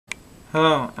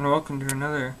Hello, and welcome to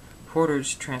another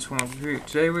Porter's Transformers review.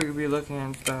 Today we're going to be looking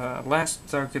at the last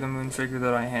Dark of the Moon figure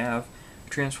that I have,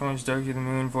 Transformers Dark of the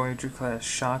Moon Voyager class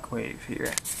Shockwave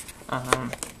here.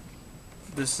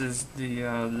 This is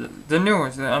the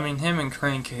newest. I mean, him and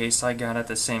Crankcase I got at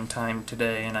the same time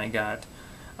today, and I got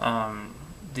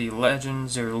the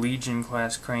Legends or Legion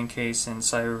class Crankcase and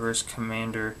Cyberverse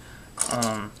Commander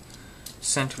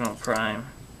Sentinel Prime.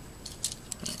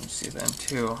 You see them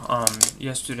too.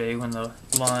 Yesterday when the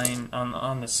line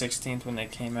on the 16th when they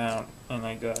came out, and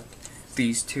I got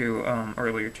these two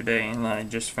earlier today, and I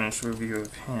just finished a review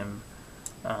of him.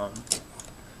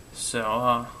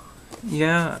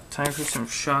 Yeah, time for some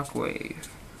Shockwave.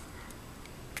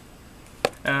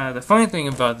 The funny thing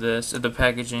about this, the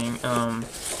packaging,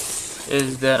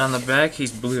 is that on the back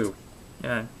he's blue.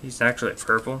 Yeah, he's actually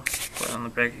purple, but on the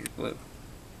back he's blue.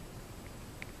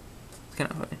 It's kind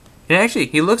of funny. Yeah, actually,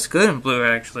 he looks good in blue,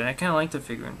 actually. I kind of like the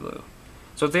figure in blue.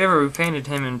 So if they ever repainted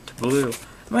him into blue,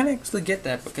 I might actually get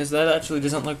that, because that actually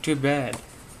doesn't look too bad.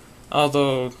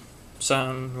 Although,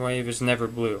 Soundwave is never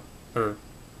blue. Or,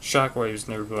 Shockwave is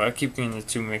never blue. I keep getting the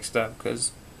two mixed up,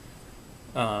 because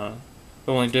the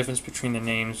only difference between the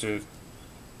names are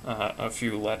a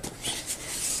few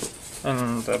letters.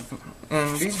 And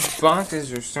these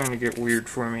boxes are starting to get weird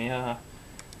for me. I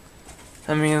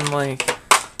mean, like...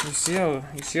 You see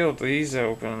how these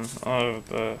open?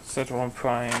 The Sentinel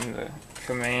Prime, the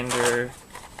Commander,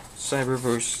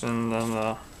 Cyberverse, and then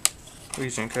the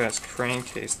Legion class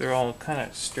Crankcase. They're all kind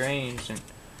of strange. And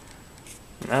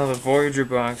now the Voyager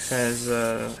box has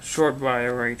a short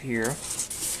bio right here.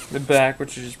 The back,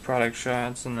 which is product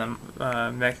shots, and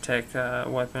the mech-tech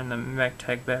weapon. The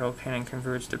mech-tech battle cannon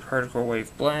converts to particle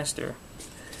wave blaster.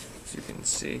 As you can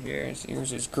see here,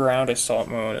 here's his ground assault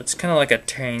mode. It's kind of like a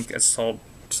tank assault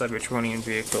Cybertronian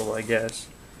vehicle, I guess.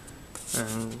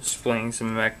 And displaying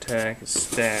some mech-tech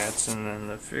stats, and then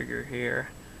the figure here.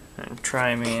 And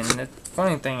Try-Me. And the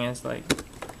funny thing is, like,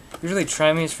 usually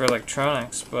Try-Me is for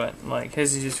electronics, but, like,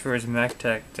 his is just for his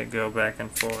mech-tech to go back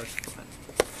and forth. But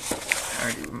I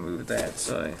already removed that,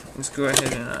 so let's go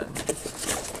ahead and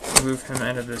remove him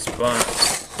out of this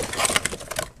box.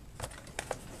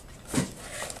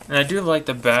 And I do like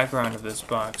the background of this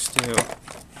box, too.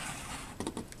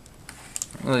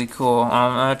 Really cool.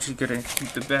 I'm actually gonna keep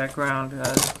the background,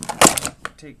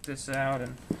 take this out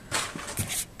and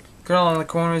cut all in the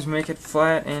corners, make it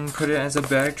flat, and put it as a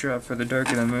backdrop for the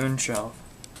Dark of the Moon shelf.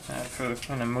 For the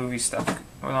kind of movie stuff,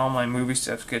 when all my movie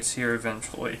stuff gets here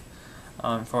eventually.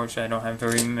 Unfortunately, I don't have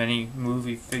very many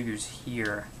movie figures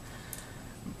here.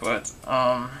 But,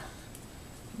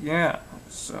 yeah,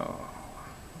 so,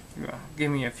 give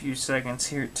me a few seconds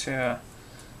here to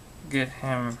get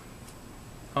him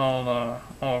all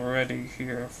ready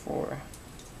here for,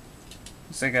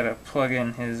 so I gotta plug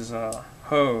in his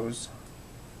hose.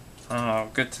 I'll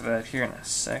get to that here in a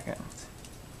second.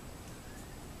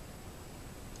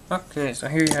 Okay, so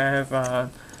here you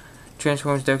have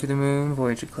Transformers Dark of the Moon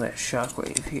Voyager class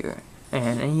Shockwave here,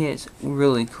 and he is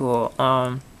really cool.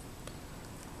 I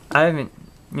haven't,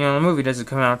 the movie doesn't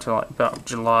come out till about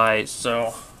July,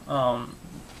 so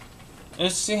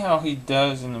let's see how he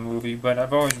does in the movie. But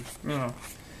I've always,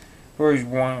 always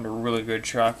wanted a really good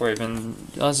Shockwave, and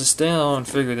as a standalone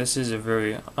figure, this is a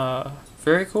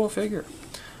very cool figure.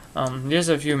 He has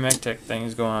a few mech-tech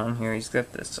things going on here. He's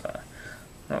got this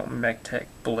little mech-tech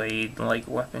blade-like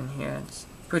weapon here. It's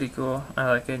pretty cool. I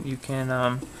like it. You can,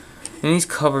 and he's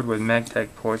covered with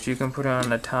mech-tech ports. You can put it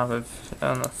on the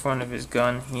on the front of his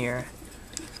gun here.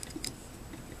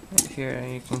 Right here,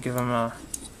 you can give him a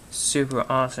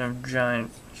super awesome,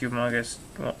 giant, humongous,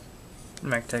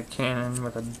 mech-tech cannon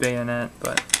with a bayonet,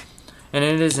 and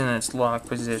it is in its lock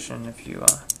position. If you,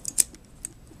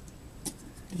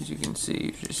 as you can see,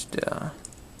 you just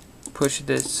push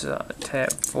this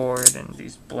tab forward, and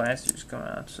these blasters come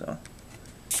out. So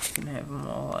you can have them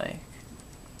all like.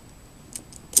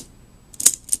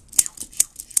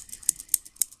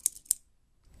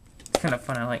 Kind of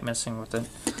fun. I like messing with it.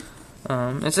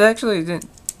 It's actually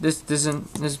this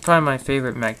is probably my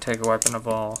favorite mech-tech weapon of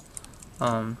all.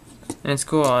 And it's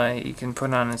cool. You can put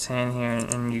it on his hand here,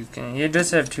 and you can. He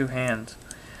does have two hands.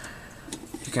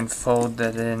 You can fold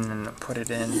that in and put it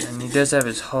in, and he does have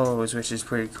his hose, which is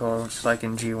pretty cool. It's like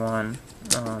in G1.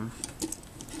 And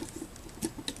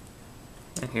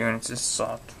here, and it's just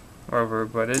soft rubber,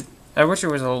 but I wish it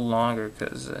was a little longer,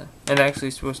 because it actually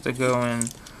is supposed to go in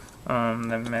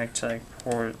the mech-tech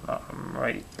port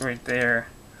right there,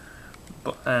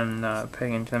 and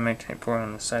peg into the mech-tech port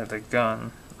on the side of the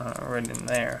gun. Right in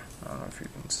there. I don't know if you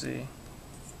can see.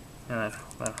 And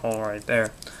that hole right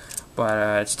there.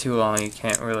 but it's too long. You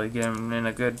can't really get him in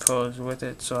a good pose with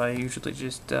it, so I usually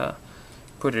just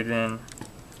put it in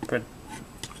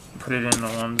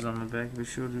the ones on the back of his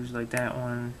shoulders, like that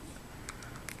one,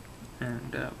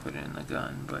 and put it in the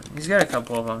gun. But he's got a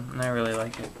couple of them, and I really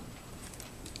like it.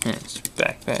 And his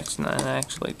backpack's not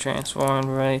actually transformed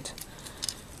right.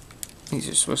 These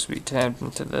are supposed to be tabbed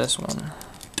into this one.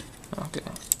 Okay.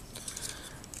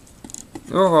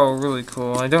 They're all really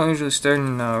cool. I don't usually start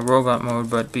in robot mode,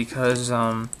 but because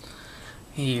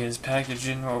he is packaged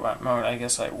in robot mode, I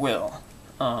guess I will.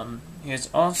 He has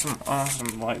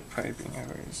awesome light piping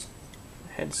over his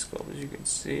head sculpt. As you can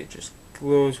see, it just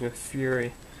glows with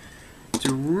fury. It's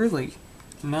a really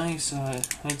nice head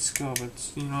sculpt.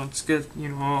 It's, you know, it's good. You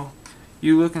know,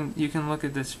 you can look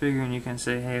at this figure and you can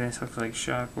say, hey, this looks like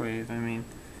Shockwave. I mean,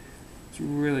 it's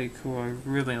really cool. I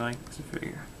really like this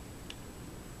figure.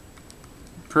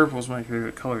 Purple's my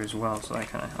favorite color as well, so that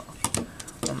kind of helps.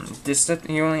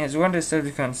 He only has one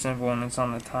Decepticon symbol, and it's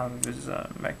on the top of his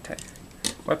mech-tech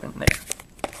weapon there.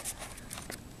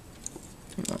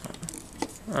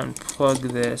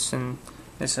 Unplug this, and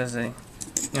this has a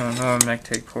normal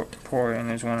mech-tech port, and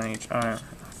there's one on each arm.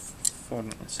 Fold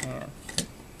it in his hand,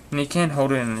 and he can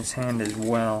hold it in his hand as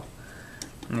well.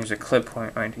 And there's a clip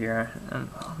point right here, and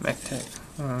mech-tech.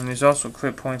 And there's also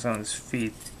clip points on his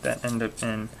feet that end up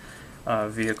in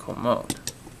vehicle mode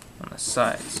on the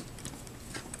sides.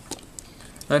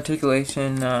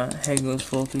 Articulation, head goes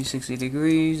full 360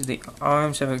 degrees. The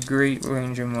arms have a great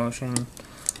range of motion.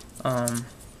 You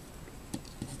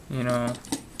know,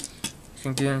 you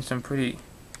can get in some pretty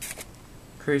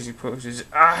crazy poses.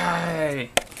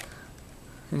 Aye!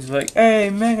 He's like,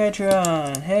 hey,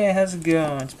 Megatron! Hey, how's it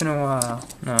going? It's been a while.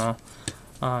 No.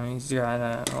 He's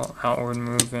got outward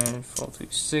movement, full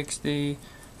 360.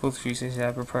 Full 360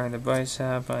 upper part of the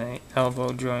bicep, an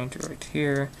elbow joint right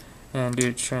here, and do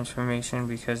its transformation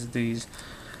because these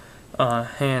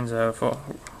hands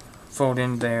fold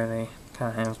in there. They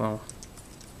kind of have a little,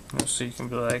 so you can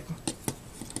be like,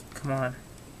 come on,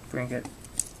 bring it.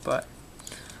 But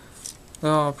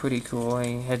they're all pretty cool.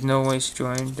 He had no waist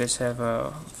joint. This have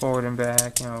a forward and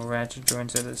back, ratchet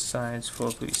joints at the sides, full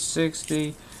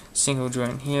 360, single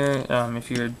joint here.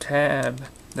 If you would tab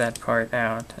that part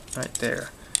out right there,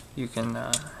 you can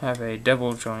have a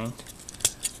double joint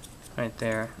right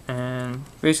there, and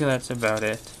basically that's about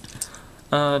it.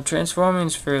 Transforming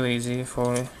is fairly easy.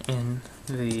 Fold in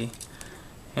the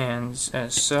hands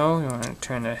as so. You want to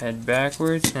turn the head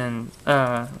backwards, and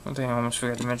one thing I almost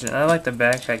forgot to mention, I like the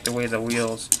backpack, the way the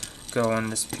wheels go in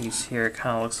this piece here. It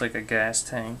kind of looks like a gas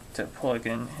tank to plug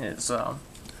in his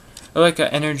like an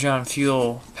Energon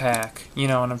fuel pack, you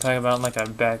know what I'm talking about, like a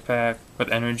backpack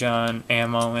with Energon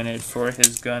ammo in it for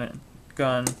his gun,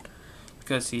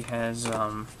 because he has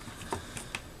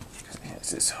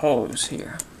this hose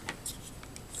here.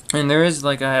 And there is,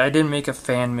 like, I did make a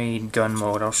fan-made gun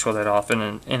mode. I'll show that off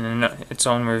in its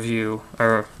own review,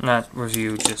 or not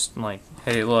review, just like,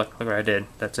 hey, look what I did.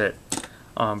 That's it.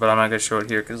 But I'm not gonna show it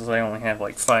here because I only have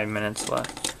like 5 minutes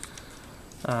left.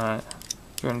 We're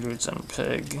gonna do it on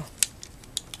peg.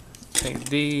 Take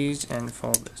these and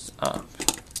fold this up,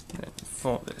 then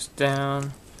fold this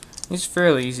down. It's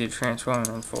fairly easy to transform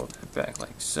and fold it back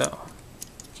like so.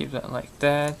 Keep that like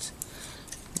that.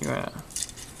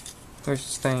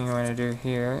 First thing you want to do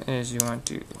here is you want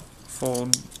to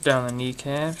fold down the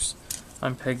kneecaps,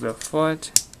 unpeg the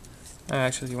foot.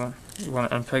 Actually, you want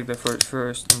to unpeg the foot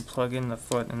first and plug in the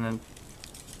foot, and then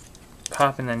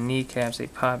pop in the kneecaps. They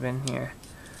pop in here.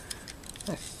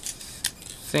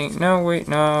 No, wait,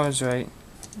 no, I was right.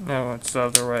 No, it's the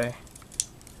other way.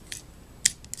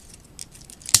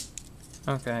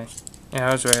 Okay. Yeah,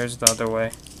 I was right, it was the other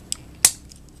way.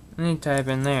 And then type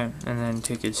in there, and then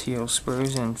take his heel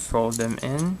spurs and fold them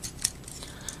in.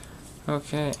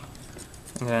 Okay.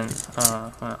 And then,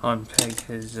 unpeg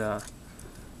his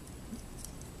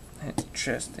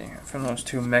chest there from those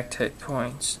two mech-tech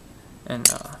points. And,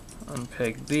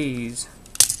 unpeg these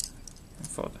and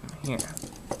fold them here.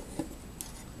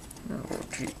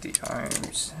 Rotate the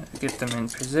arms, get them in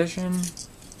position.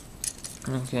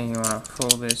 Okay, you want to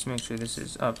fold this, make sure this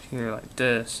is up here like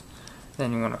this.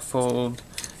 Then you want to fold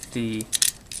the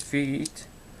feet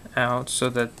out so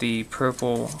that the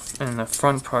purple and the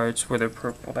front parts where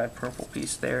that purple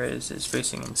piece there is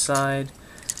facing inside,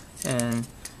 and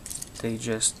they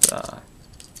just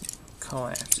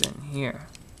collapse in here.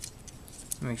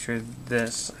 Make sure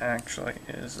this actually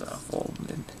is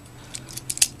folded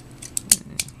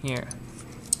here.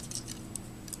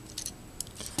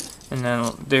 And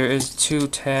then there is two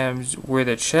tabs where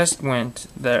the chest went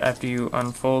that after you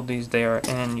unfold these they are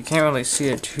in. You can't really see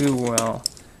it too well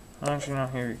Actually, no,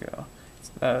 here we go.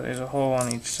 There's a hole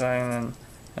on each side, and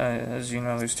then, as you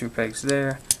know, there's 2 pegs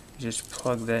there. You just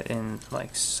plug that in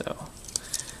like so.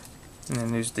 And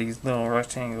then there's these little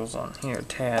rectangles on here,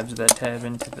 tabs, that tab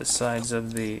into the sides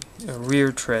of the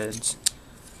rear treads.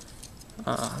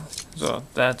 So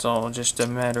that's all just a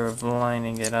matter of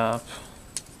lining it up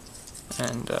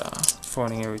and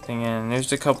forwarding everything in.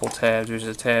 There's a couple tabs. There's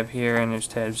a tab here and there's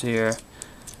tabs here.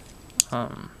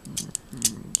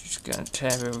 Just gotta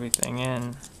tab everything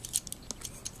in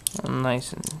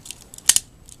nice and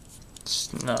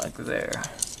snug there.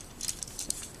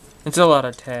 It's a lot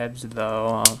of tabs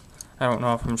though. I don't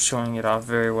know if I'm showing it off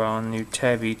very well, and you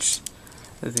tab each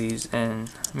of these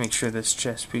and make sure this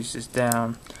chest piece is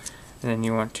down, and then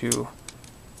you want to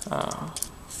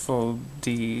fold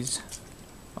these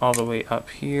all the way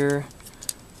up here,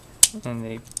 and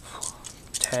they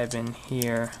tab in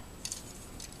here,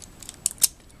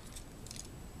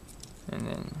 and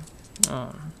then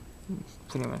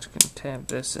pretty much can tab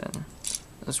this in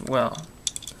as well.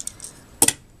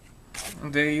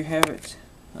 And there you have it.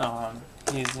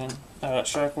 He's in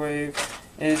Shockwave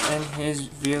is in his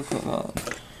vehicle mode.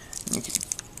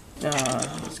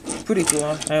 It's pretty cool.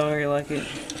 I really like it,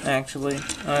 actually.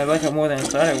 I like it more than I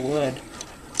thought I would.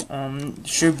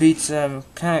 Sure beats kind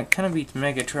of beats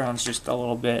Megatron's just a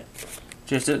little bit.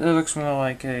 Just it looks more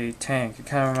like a tank. It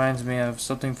kind of reminds me of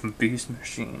something from Beast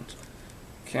Machines,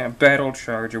 kind of Battle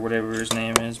Charge or whatever his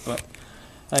name is. But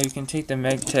you can take the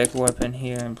mech-tech weapon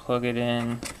here and plug it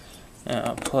in.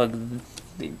 Plug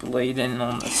the blade in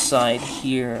on the side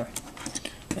here,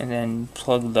 and then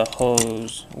plug the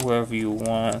hose wherever you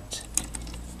want.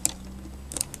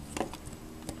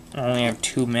 I only have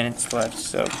 2 minutes left,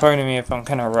 so pardon me if I'm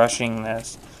kind of rushing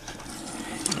this.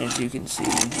 As you can see,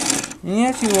 and he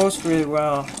actually rolls really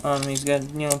well. He's got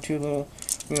 2 little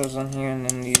wheels on here, and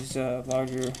then these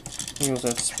larger wheels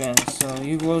that spin. So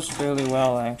he rolls fairly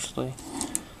well, actually.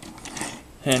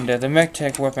 And the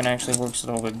mech-tech weapon actually works a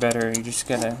little bit better. You just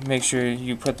gotta make sure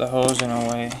you put the hose in a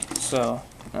way so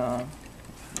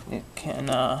it can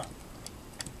I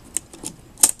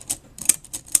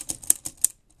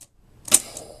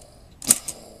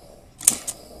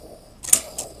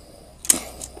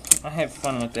have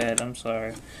fun with that, I'm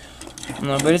sorry.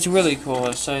 No, but it's really cool.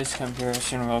 A size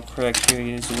comparison real quick. Here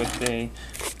he is with a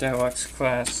Deluxe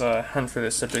class Hunt for the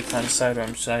Decepticon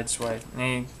sidearm sideswipe.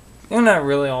 They're not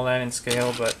really all that in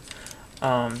scale, but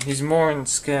he's more in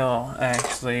scale,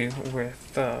 actually,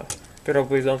 with Battle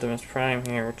Blaze Ultimus Prime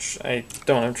here, which I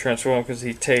don't have transformed because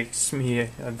he takes me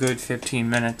a good 15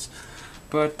 minutes.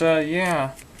 But,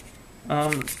 yeah.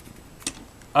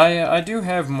 I do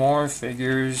have more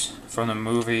figures from the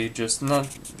movie, just not...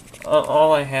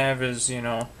 all I have is,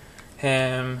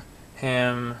 him,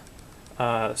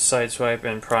 Sideswipe,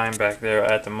 and Prime back there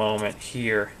at the moment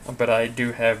here. But I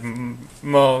do have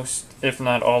most, if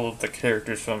not all, of the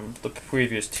characters from the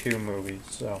previous 2 movies.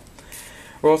 So,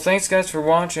 well, thanks guys for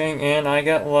watching, and I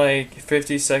got like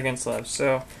 50 seconds left.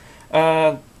 So,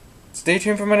 stay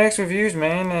tuned for my next reviews,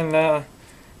 man, and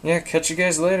yeah, catch you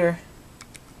guys later.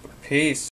 Peace.